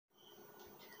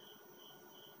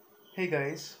Hey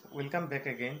guys, welcome back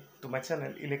again to my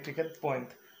channel Electrical Point.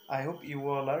 I hope you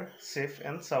all are safe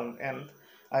and sound, and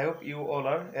I hope you all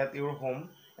are at your home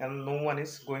and no one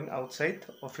is going outside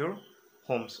of your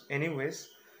homes. Anyways,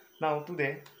 now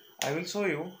today I will show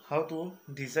you how to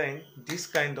design this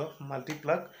kind of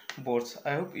multi-plug boards.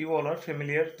 I hope you all are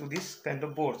familiar to this kind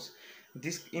of boards.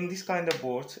 In this kind of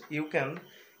boards you can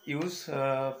use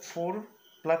 4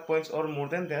 plug points or more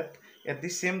than that at the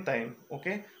same time.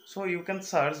 Okay, so you can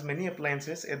charge many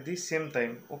appliances at the same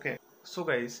time. Okay, so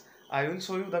guys, I will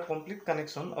show you the complete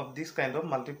connection of this kind of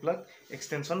multi-plug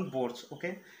extension boards.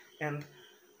 Okay, and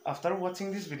after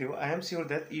watching this video I am sure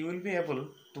that you will be able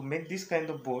to make this kind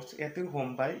of boards at your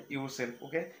home by yourself.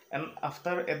 Okay, and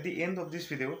at the end of this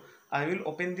video I will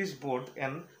open this board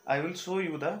and I will show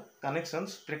you the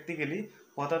connections practically,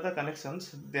 what are the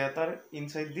connections that are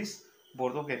inside this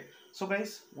board. Okay, so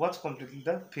guys, watch completely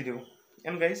the video.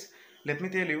 And guys, let me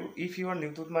tell you, if you are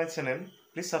new to my channel,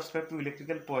 please subscribe to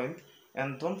Electrical Point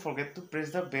and don't forget to press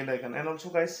the bell icon, and also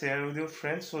guys, share with your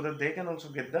friends so that they can also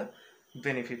get the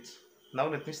benefits. Now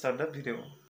let me start the video.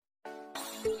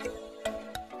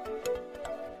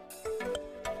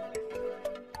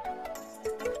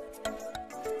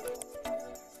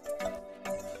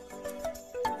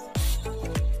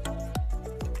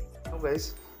 Now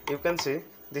guys, you can see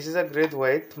this is a grade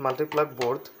white multi-plug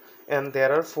board and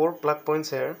there are 4 plug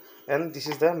points here, and this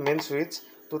is the main switch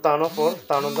to turn off or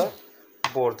turn on the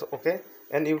board. Okay,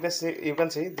 and you can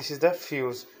see this is the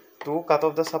fuse to cut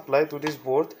off the supply to this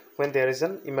board when there is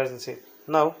an emergency.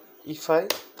 Now if I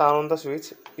turn on the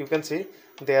switch, you can see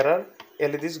there are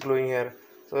LEDs glowing here,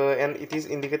 and it is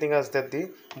indicating us that the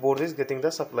board is getting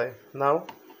the supply. Now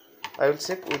I will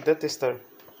check with the tester.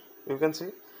 You can see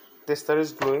tester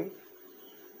is glowing.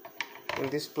 In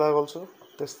this plug also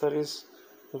tester is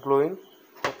glowing.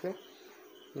 Okay,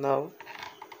 now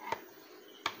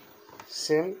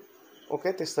same.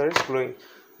 Okay, tester is glowing.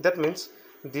 That means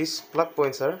these plug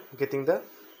points are getting the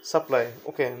supply.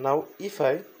 Okay, now if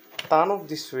I turn off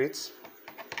this switch,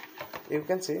 you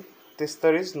can see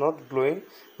tester is not glowing.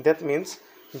 That means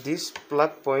this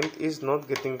plug point is not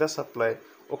getting the supply.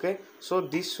 Okay, so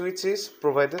this switch is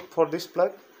provided for this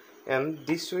plug, and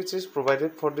this switch is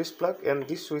provided for this plug, and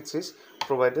this switch is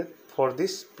provided for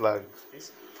this plug.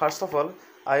 First of all,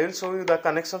 I will show you the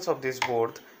connections of this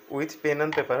board with pen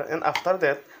and paper, and after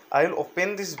that I will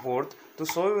open this board to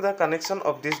show you the connection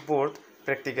of this board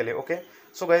practically. Okay,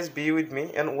 so guys, be with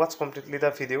me and watch completely the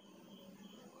video.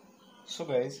 So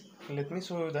guys, let me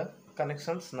show you the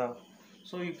connections now.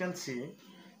 So you can see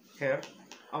here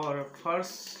our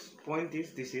first point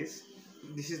is this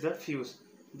is the fuse.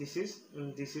 This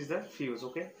is the fuse.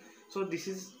 Okay, so this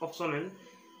is optional.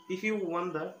 If you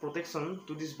want the protection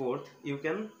to this board, you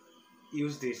can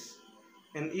use this,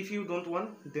 and if you don't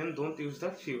want, then don't use the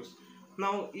fuse.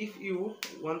 Now if you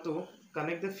want to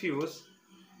connect the fuse,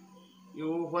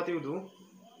 what you do,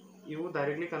 you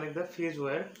directly connect the phase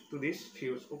wire to this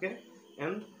fuse. Okay,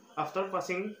 and after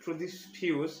passing through this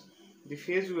fuse, the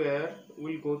phase wire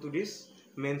will go to this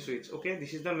main switch. Okay,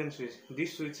 this is the main switch,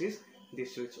 this switch is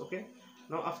this switch. Okay,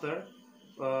 now after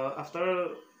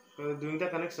doing the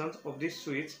connections of this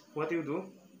switch, what you do,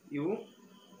 you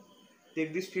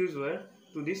take this fuse wire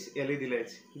to this LED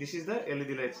lights. This is the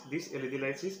LED lights. This LED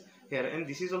lights is here, and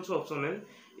this is also optional.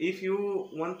 If you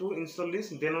want to install this,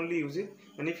 then only use it,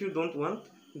 and if you don't want,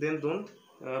 then don't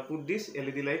put this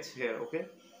LED lights here. Okay,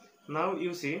 now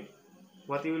you see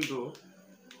what you will do.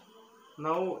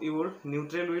 Now your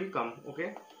neutral will come.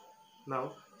 Okay,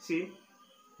 now see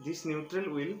this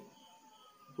neutral will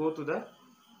go to the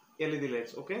LED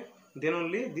lights. Okay, then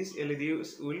only this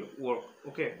LEDs will work.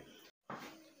 Okay,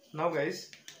 now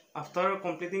guys, after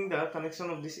completing the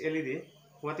connection of this LED,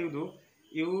 what you do,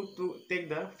 you to take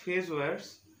the phase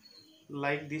wires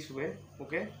like this way.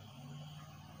 Okay,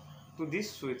 to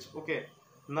this switch. Okay,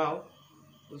 now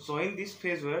join these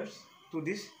phase wires to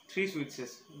these 3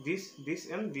 switches, this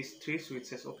and these 3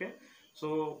 switches. Okay,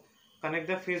 so connect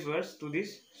the phase wires to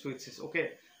these switches.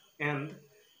 Okay, and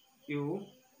you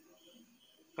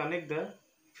connect the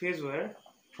phase wire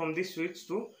from this switch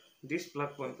to this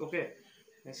plug point. Okay,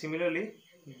 and similarly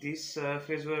this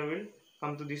phase wire will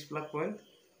come to this plug point,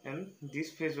 and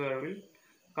this phase wire will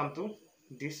come to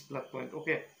this plug point.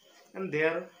 Okay, and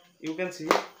there you can see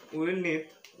we will need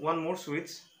one more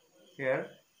switch here.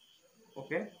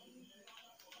 Okay,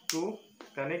 to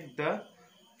connect the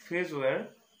phase wire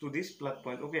to this plug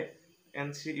point. Okay,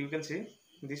 and see, you can see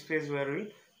this phase wire will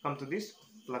come to this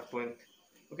plug point.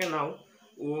 Okay, now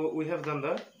we have done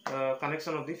the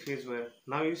connection of the phase wire.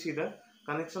 Now you see the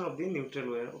connection of the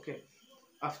neutral wire. Okay,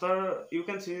 after you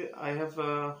can see I have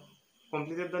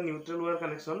completed the neutral wire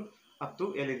connection up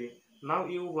to LED. Now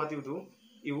what you do,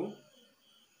 you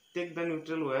take the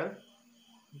neutral wire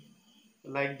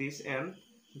like this and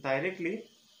directly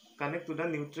connect to the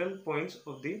neutral points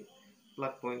of the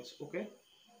plug points. Okay,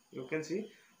 you can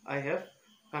see I have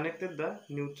connected the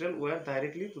neutral wire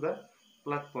directly to the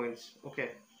plug points.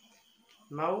 Okay,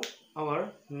 now our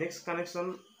next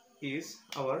connection is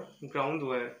our ground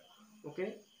wire.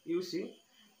 Okay, you see,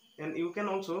 and you can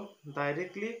also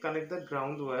directly connect the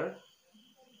ground wire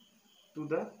to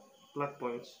the plug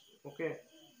points. Okay,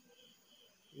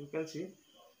 you can see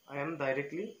I am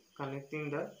directly connecting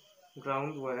the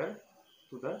ground wire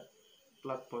to the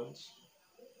plug points.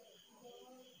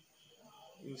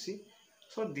 You see,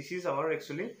 so this is our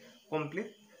actually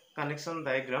complete connection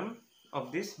diagram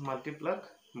of this multi-plug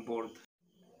board.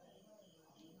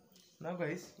 Now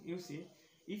guys, you see,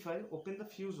 if I open the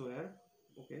fuse wire,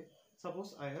 okay,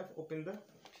 suppose I have opened the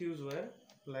fuse wire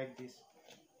like this,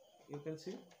 you can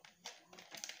see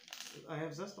I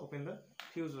have just opened the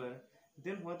fuse wire.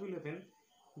 Then what will happen,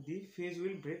 the phase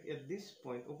will break at this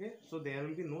point. Okay, so there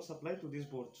will be no supply to this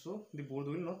board, so the board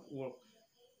will not work.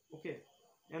 Okay,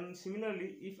 and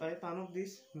similarly if I turn off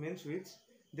this main switch,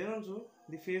 then also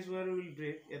the phase wire will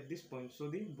break at this point, so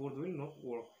the board will not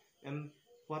work. And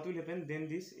what will happen, then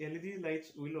these LED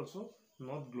lights will also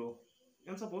not glow.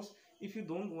 And suppose if you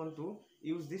don't want to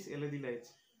use this LED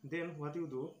lights, then what you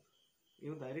do,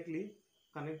 you directly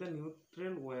connect the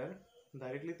neutral wire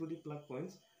directly to the plug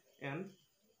points and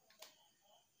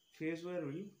phase wire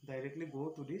will directly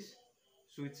go to these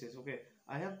switches. Okay,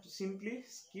 I have simply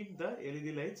skipped the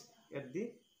LED lights at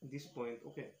this point.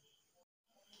 Okay,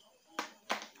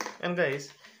 and guys,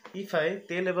 if I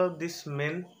tell about this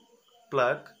main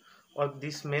plug or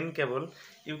this main cable,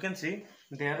 you can see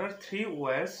there are 3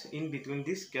 wires in between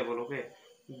this cable. Okay,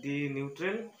 the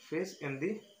neutral, phase and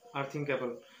the earthing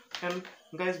cable. And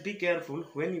guys, be careful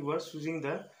when you are choosing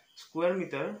the square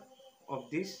meter of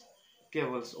these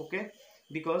cables. Okay,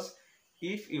 because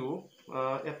if you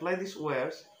apply these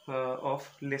wires of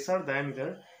lesser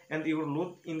diameter and your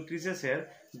load increases here,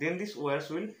 then these wires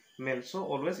will melt. So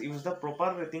always use the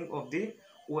proper rating of the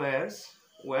wire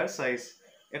size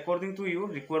according to your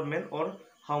requirement or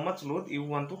how much load you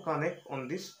want to connect on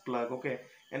this plug. Okay,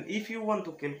 and if you want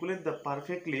to calculate the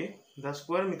perfectly the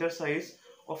square meter size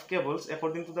of cables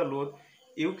according to the load,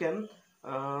 you can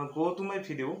go to my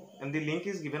video and the link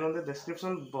is given on the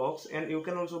description box, and you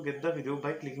can also get the video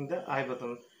by clicking the I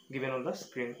button given on the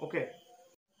screen. Okay,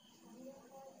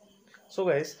 so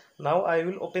guys, now I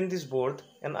will open this board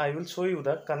and I will show you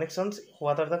the connections,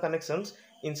 what are the connections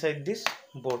inside this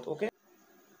board. Okay,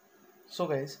 so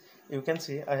guys, you can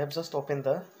see I have just opened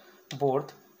the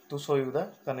board to show you the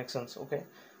connections. Okay,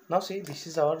 now see, this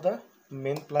is the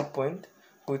main plug point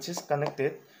which is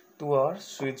connected to our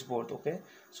switch board. Okay,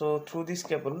 so through this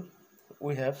cable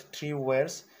we have 3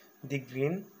 wires. The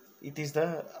green, it is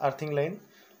the earthing line,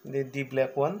 the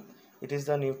black one, it is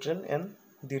the neutral, and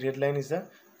the red line is the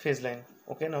phase line.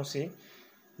 Okay, now see,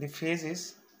 the phase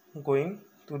is going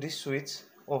to this switch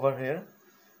over here,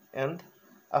 and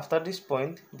after this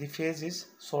point the phase is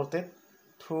sorted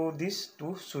through these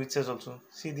 2 switches also.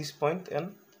 See this point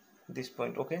and this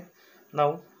point. Okay,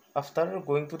 now after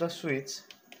going to the switch,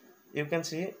 you can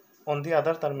see on the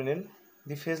other terminal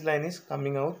the phase line is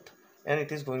coming out and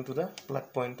it is going to the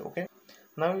plug point. Okay,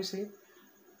 now you see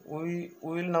we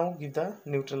will now give the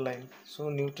neutral line. So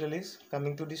neutral is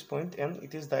coming to this point and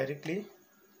it is directly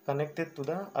connected to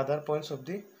the other points of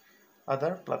the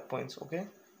other plug points. Okay,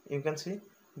 you can see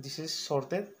this is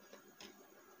sorted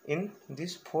in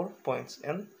these 4 points,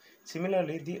 and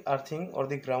similarly the earthing or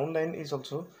the ground line is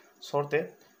also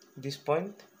sorted this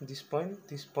point, this point,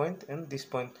 this point and this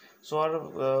point. So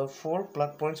our 4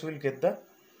 plug points will get the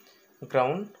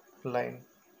ground line.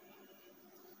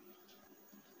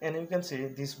 And you can see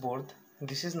this board,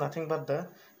 this is nothing but the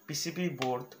PCB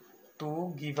board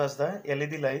to give us the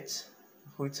LED lights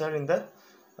which are in the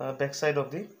back side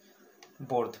of the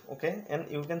board. Okay, and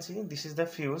you can see this is the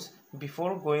fuse.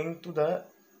 Before going to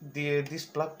these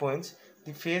plug points,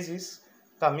 the phase is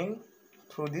coming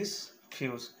through this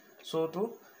fuse, so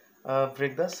to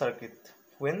break the circuit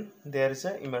when there is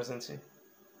an emergency.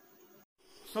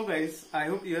 So guys, I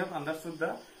hope you have understood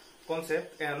the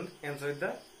concept and enjoyed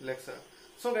the lecture.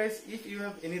 So guys, if you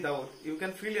have any doubt, you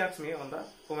can freely ask me on the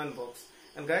comment box.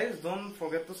 And guys, don't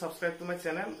forget to subscribe to my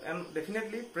channel and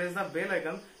definitely press the bell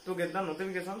icon to get the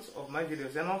notifications of my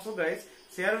videos. And also guys,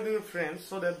 share with your friends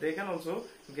so that they can also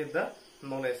get the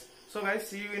knowledge. So guys,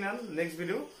 see you in our next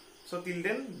video. So till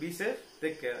then, be safe,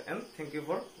 take care, and thank you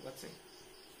for watching.